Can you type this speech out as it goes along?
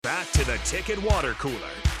back to the Ticket Water Cooler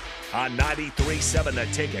on 93.7 The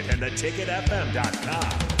Ticket and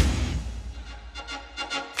theticketfm.com.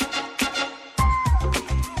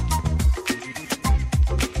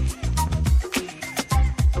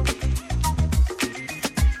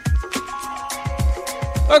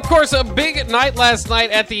 Of course, a big night last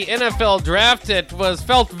night at the NFL draft. It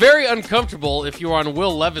felt very uncomfortable if you were on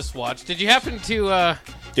Will Levis watch. Did you happen to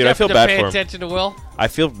Dude, I feel bad pay for him. attention to Will? I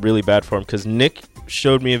feel really bad for him because Nick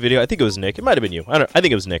showed me a video. I think it was Nick. It might have been you. I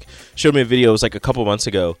think it was Nick. Showed me a video. It was like a couple months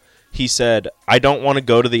ago. He said, I don't want to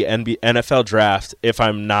go to the NFL draft if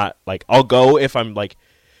I'm not, like, I'll go if I'm, like,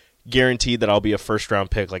 guaranteed that I'll be a first-round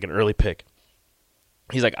pick, like an early pick.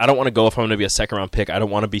 He's like, I don't want to go if I'm going to be a second-round pick. I don't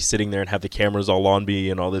want to be sitting there and have the cameras all on me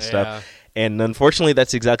and all this stuff. And unfortunately,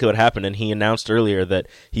 that's exactly what happened. And he announced earlier that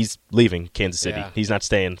he's leaving Kansas City. Yeah. He's not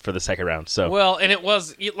staying for the second round. So Well, and it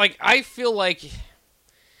was, like, I feel like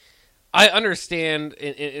I understand,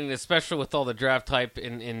 and especially with all the draft hype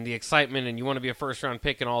and the excitement, and you want to be a first-round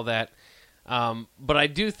pick and all that. But I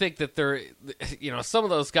do think that they're, some of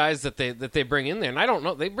those guys that they bring in there, and I don't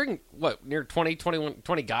know, they bring, near 20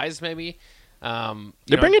 guys maybe?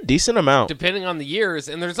 they bring a decent amount. Depending on the years,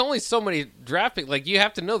 and there's only so many draft picks. Like, you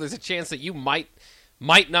have to know there's a chance that you might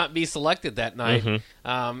not be selected that night.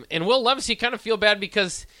 Mm-hmm. And Will Levis, you kind of feel bad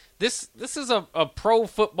because this is a pro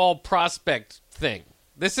football prospect thing.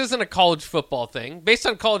 This isn't a college football thing. Based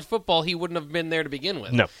on college football, he wouldn't have been there to begin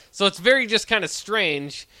with. No. So it's very just kind of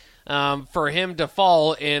strange for him to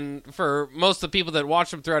fall, and for most of the people that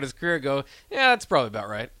watch him throughout his career go, yeah, that's probably about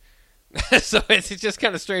right. So it's just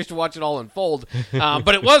kind of strange to watch it all unfold.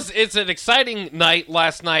 But it's an exciting night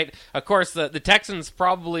last night. Of course, the Texans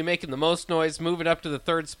probably making the most noise, moving up to the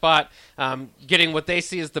third spot, getting what they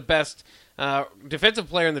see as the best defensive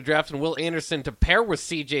player in the draft, and Will Anderson to pair with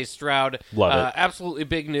C.J. Stroud. Love it. Absolutely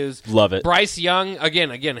big news. Love it. Bryce Young,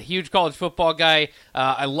 again, a huge college football guy.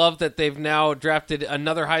 I love that they've now drafted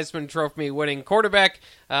another Heisman Trophy winning quarterback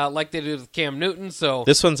like they did with Cam Newton. So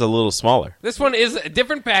This one's a little smaller. this one is a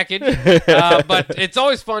different package, but it's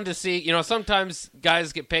always fun to see. Sometimes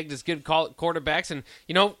guys get pegged as good quarterbacks, and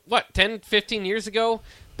 10, 15 years ago,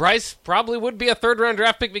 Bryce probably would be a third-round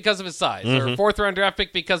draft pick because of his size, or a fourth-round draft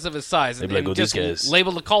pick because of his size, and like, just this guy's-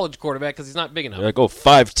 labeled a college quarterback because he's not big enough. They're like,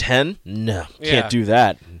 5'10"? No, Yeah. can't do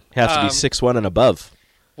that. Has to be 6'1" and above.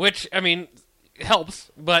 Which, helps,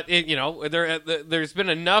 but there's been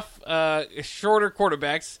enough shorter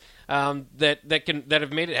quarterbacks that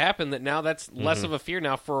have made it happen that now that's less of a fear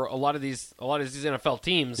now for a lot of these NFL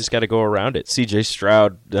teams. Just got to go around it. C.J.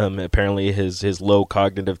 Stroud, apparently his low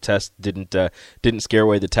cognitive test didn't scare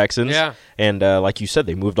away the Texans. Yeah. And like you said,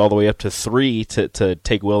 they moved all the way up to 3 to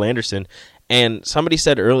take Will Anderson. And somebody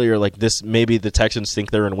said earlier, like, this, maybe the Texans think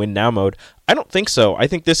they're in win now mode. I don't think so. I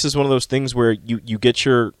think this is one of those things where you get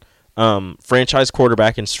your franchise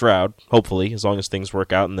quarterback in Stroud, hopefully, as long as things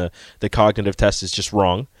work out and the cognitive test is just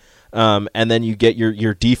wrong. And then you get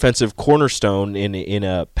your defensive cornerstone in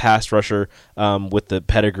a pass rusher with the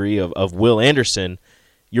pedigree of Will Anderson.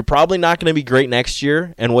 You're probably not going to be great next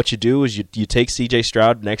year, and what you do is you take C.J.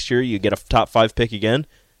 Stroud next year, you get a top 5 pick again,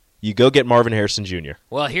 you go get Marvin Harrison Jr.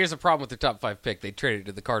 Well, here's a problem with their top 5 pick. They traded it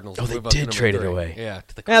to the Cardinals. Oh, they Move up to did number trade it 3. away. Yeah,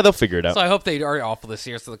 to the Yeah, they'll figure it out. So I hope they are awful this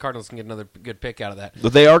year so the Cardinals can get another good pick out of that.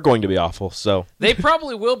 But they are going to be awful, so. They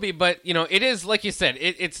probably will be, but, it is, like you said,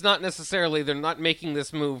 it's not necessarily, they're not making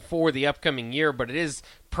this move for the upcoming year, but it is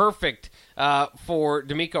perfect for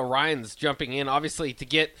DeMeco Ryans jumping in, obviously, to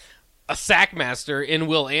get a sack master in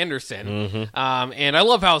Will Anderson. And I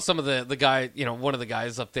love how some of the guy, one of the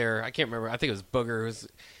guys up there, I can't remember, I think it was Booger,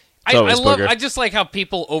 I just like how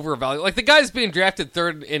people overvalue. Like, the guy's being drafted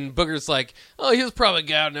third, and Booger's like, oh, he was probably a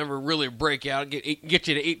guy who'd never really break out, get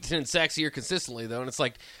you to 8 to 10 sacks a year consistently, though. And it's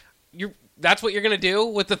like, that's what you're going to do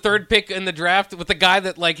with the third pick in the draft, with the guy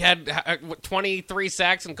that, like, had 23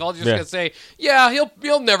 sacks in college? You're just going to say, yeah,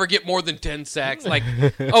 he'll never get more than 10 sacks. Like,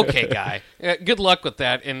 okay, guy. Good luck with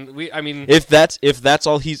that. And if that's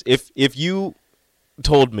all if you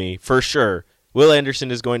told me for sure Will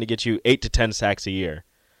Anderson is going to get you 8 to 10 sacks a year,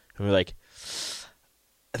 and we're like,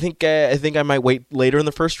 I think I might wait later in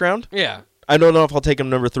the first round. Yeah. I don't know if I'll take him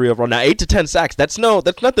number 3 overall. Now, 8 to 10 sacks, that's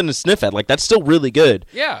nothing to sniff at. Like, that's still really good.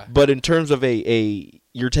 Yeah. But in terms of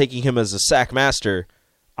you're taking him as a sack master,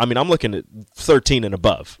 I'm looking at 13 and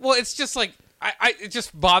above. Well, it's just like, it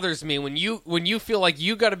just bothers me when you feel like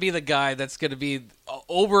you got to be the guy that's going to be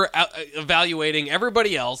over evaluating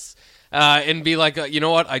everybody else and be like, you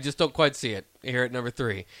know what, I just don't quite see it here at number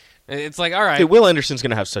 3. It's like, all right. Dude, Will Anderson's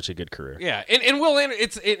going to have such a good career. Yeah,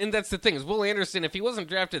 and that's the thing is Will Anderson. If he wasn't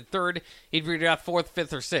drafted third, he'd be drafted fourth,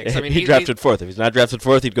 fifth, or sixth. I mean, he drafted fourth. If he's not drafted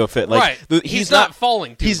fourth, he'd go fifth. Like, right. He's not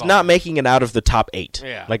falling. He's not making it out of the top 8.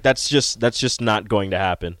 Yeah. Like that's just not going to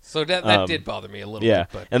happen. So that did bother me a little yeah. bit.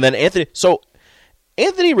 But. And then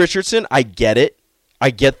Anthony Richardson, I get it.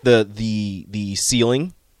 I get the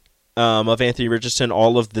ceiling of Anthony Richardson.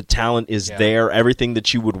 All of the talent is there. Everything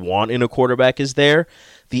that you would want in a quarterback is there.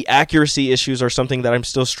 The accuracy issues are something that I'm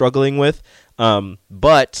still struggling with.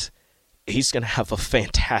 But he's going to have a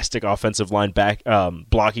fantastic offensive line back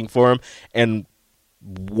blocking for him, and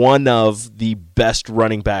one of the best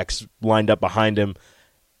running backs lined up behind him.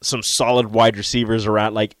 Some solid wide receivers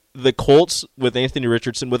around. Like the Colts with Anthony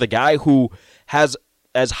Richardson, with a guy who has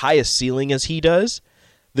as high a ceiling as he does,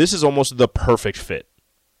 this is almost the perfect fit.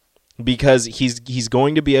 Because he's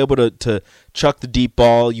going to be able to chuck the deep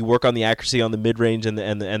ball. You work on the accuracy on the mid range and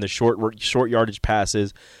the short yardage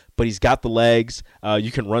passes, but he's got the legs.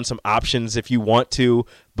 You can run some options if you want to,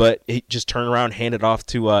 but just turn around, hand it off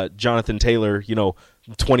to Jonathan Taylor,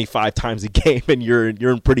 25 times a game, and you're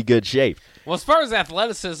in pretty good shape. Well, as far as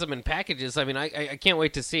athleticism and packages, I mean, I can't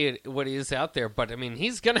wait to see what he is out there. But I mean,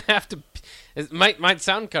 he's gonna have to. It might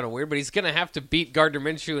sound kind of weird, but he's gonna have to beat Gardner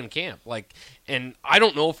Minshew in camp. And I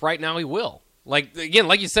don't know if right now he will. Like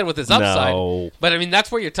you said, with his upside. No. But I mean,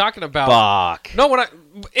 that's what you're talking about. Fuck. No,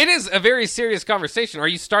 it is a very serious conversation. Are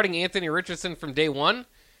you starting Anthony Richardson from day one?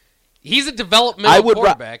 He's a developmental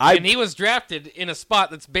quarterback, and he was drafted in a spot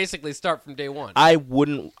that's basically start from day one. I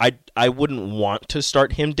wouldn't want to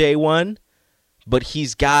start him day one, but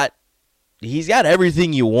he's got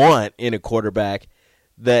everything you want in a quarterback.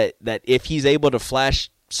 That if he's able to flash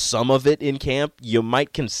some of it in camp, you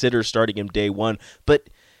might consider starting him day one. But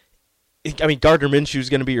I mean, Gardner Minshew is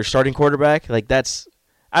going to be your starting quarterback.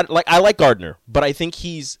 I like Gardner, but I think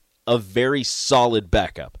he's a very solid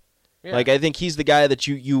backup. Yeah. I think he's the guy that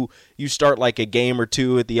you start like a game or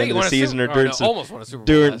two at the end of the season or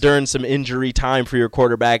during some injury time for your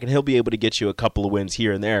quarterback, and he'll be able to get you a couple of wins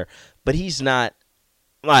here and there. But he's not.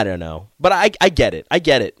 I don't know. But I get it. I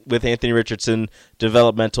get it with Anthony Richardson.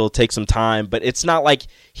 Developmental, take some time, but it's not like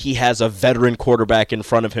he has a veteran quarterback in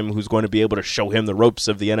front of him who's going to be able to show him the ropes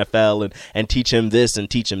of the NFL and teach him this and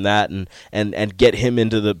teach him that and get him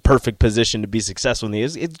into the perfect position to be successful.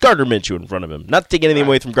 It's Gardner Minshew in front of him. Not to take anything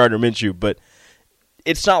away from Gardner Minshew, but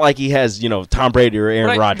it's not like he has, Tom Brady or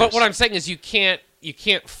Aaron Rodgers. But what I'm saying is you can't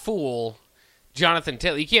fool Jonathan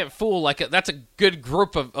Taylor. You can't fool that's a good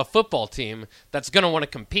group of a football team that's going to want to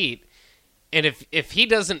compete. And if he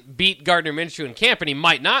doesn't beat Gardner Minshew in camp, and he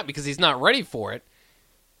might not because he's not ready for it,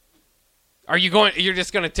 you're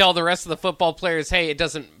just going to tell the rest of the football players, hey, it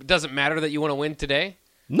doesn't matter that you want to win today?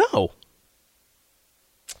 No.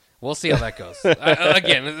 We'll see how that goes.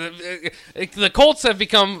 Again, the Colts have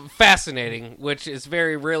become fascinating, which is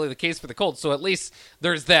very rarely the case for the Colts. So at least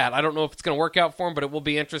there's that. I don't know if it's going to work out for them, but it will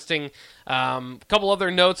be interesting. A couple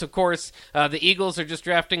other notes, of course. The Eagles are just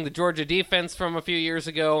drafting the Georgia defense from a few years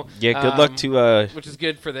ago. Yeah, good luck to which is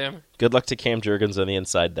good for them. Good luck to Cam Jurgens on the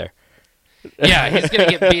inside there. Yeah, he's going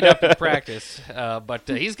to get beat up in practice, but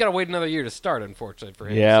he's got to wait another year to start, unfortunately for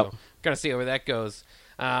him. Yeah, so got to see where that goes.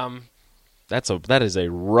 That is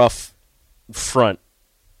a rough front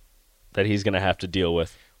that he's going to have to deal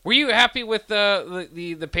with. Were you happy with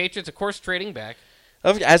the Patriots, of course, trading back?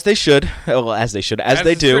 As they should. Well, as they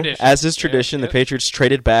do. Tradition. As is tradition. The Patriots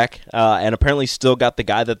traded back and apparently still got the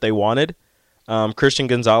guy that they wanted. Christian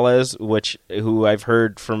Gonzalez, who I've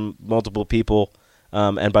heard from multiple people,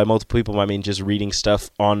 and by multiple people I mean just reading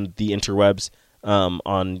stuff on the interwebs, on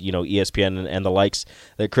ESPN and the likes,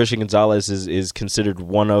 that Christian Gonzalez is considered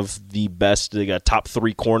one of the best, top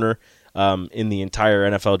 3 corner in the entire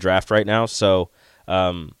NFL draft right now. So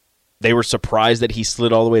they were surprised that he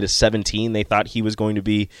slid all the way to 17. They thought he was going to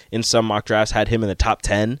be, in some mock drafts, had him in the top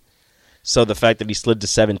 10. So the fact that he slid to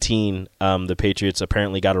 17, the Patriots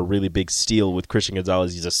apparently got a really big steal with Christian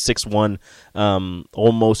Gonzalez. He's a 6'1",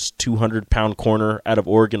 almost 200-pound corner out of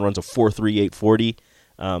Oregon, runs a 4.3, 840.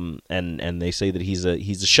 And they say that he's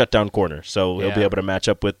a shutdown corner, so he'll be able to match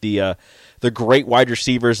up with the great wide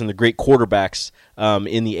receivers and the great quarterbacks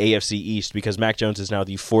in the AFC East, because Mac Jones is now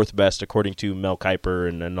the 4th best, according to Mel Kiper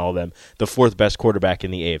and all them, the 4th best quarterback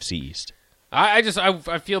in the AFC East. I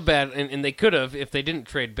feel bad, and they could have, if they didn't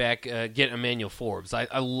trade back, get Emmanuel Forbes.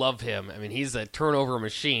 I love him. I mean, he's a turnover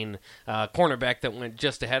machine, cornerback that went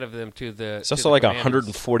just ahead of them to the. He's also like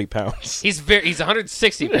 140 pounds. He's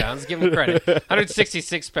 160 pounds. Give him credit,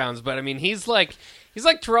 166 pounds. But I mean, he's He's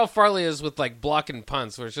like Terrell Farley is with like blocking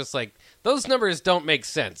punts, where it's just like those numbers don't make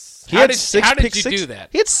sense. He How had did six you pick do six- that?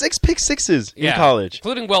 He had 6 pick sixes in college.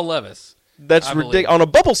 including Will Levis. That's I believe. ridiculous. On a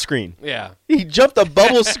bubble screen. Yeah. He jumped a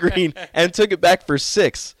bubble screen and took it back for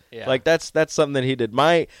 6. Yeah. Like that's something that he did.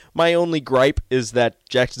 My only gripe is that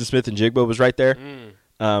Jackson Smith and Jigba was right there.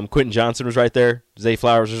 Quentin Johnson was right there. Zay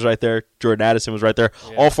Flowers was right there. Jordan Addison was right there.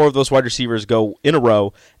 Yeah. All 4 of those wide receivers go in a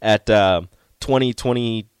row at 20,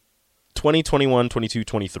 21, 22,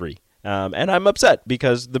 23. And I'm upset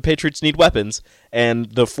because the Patriots need weapons,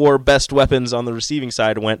 and the 4 best weapons on the receiving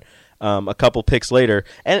side went a couple picks later,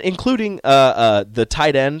 and including the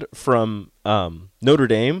tight end from Notre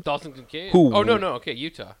Dame. Dalton Kincaid. Who- Oh no, okay,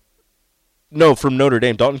 Utah. No, from Notre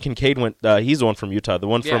Dame. Dalton Kincaid went. He's the one from Utah. The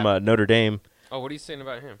one from Yeah. Notre Dame. Oh, what are you saying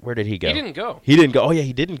about him? Where did he go? He didn't go. He didn't go. Oh yeah,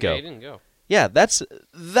 he didn't go. Yeah, he didn't go. Yeah, that's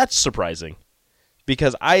surprising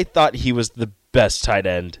because I thought he was the best tight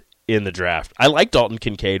end in the draft. I like Dalton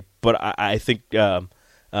Kincaid, but I think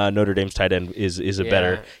Notre Dame's tight end is a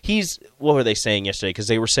better. He's what were they saying yesterday? Because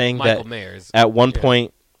they were saying Michael that Mayers. at one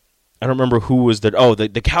point, I don't remember who was there. Oh, the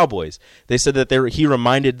Cowboys. They said that he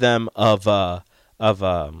reminded them of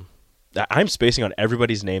I'm spacing on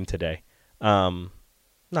everybody's name today.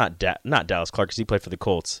 Not Dallas Clark because he played for the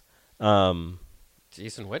Colts.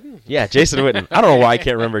 Jason Witten? Yeah, Jason Witten. I don't know why I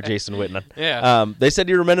can't remember Jason Witten. Yeah. They said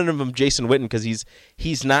he reminded him of Jason Witten because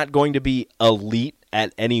he's not going to be elite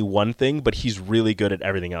at any one thing, but he's really good at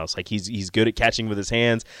everything else. Like he's good at catching with his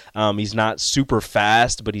hands. He's not super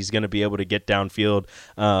fast, but he's going to be able to get downfield.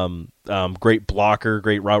 Great blocker,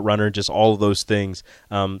 great route runner, just all of those things.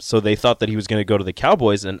 So they thought that he was going to go to the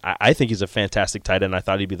Cowboys, and I think he's a fantastic tight end. I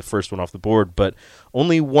thought he'd be the first one off the board, but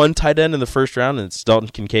only one tight end in the first round, and it's Dalton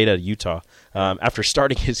Kincaid out of Utah. After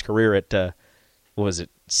starting his career at what was it,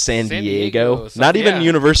 San Diego? Not even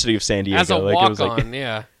University of San Diego. As a Like, it was walk-on,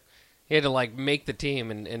 yeah. He had to like make the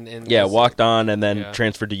team and yeah, walked on and then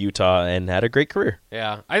transferred to Utah and had a great career.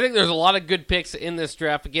 Yeah, I think there's a lot of good picks in this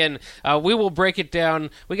draft. Again, we will break it down.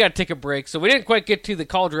 We got to take a break, so we didn't quite get to the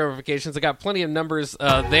college ramifications. I got plenty of numbers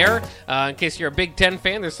there. In case you're a Big Ten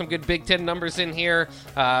fan, there's some good Big Ten numbers in here.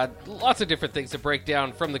 Lots of different things to break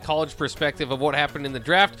down from the college perspective of what happened in the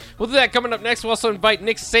draft. We'll do that coming up next. We'll also invite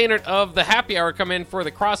Nick Sainert of the Happy Hour come in for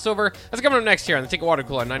the crossover. That's coming up next here on the Ticket Water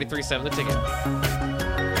Cooler on 93.7 The Ticket.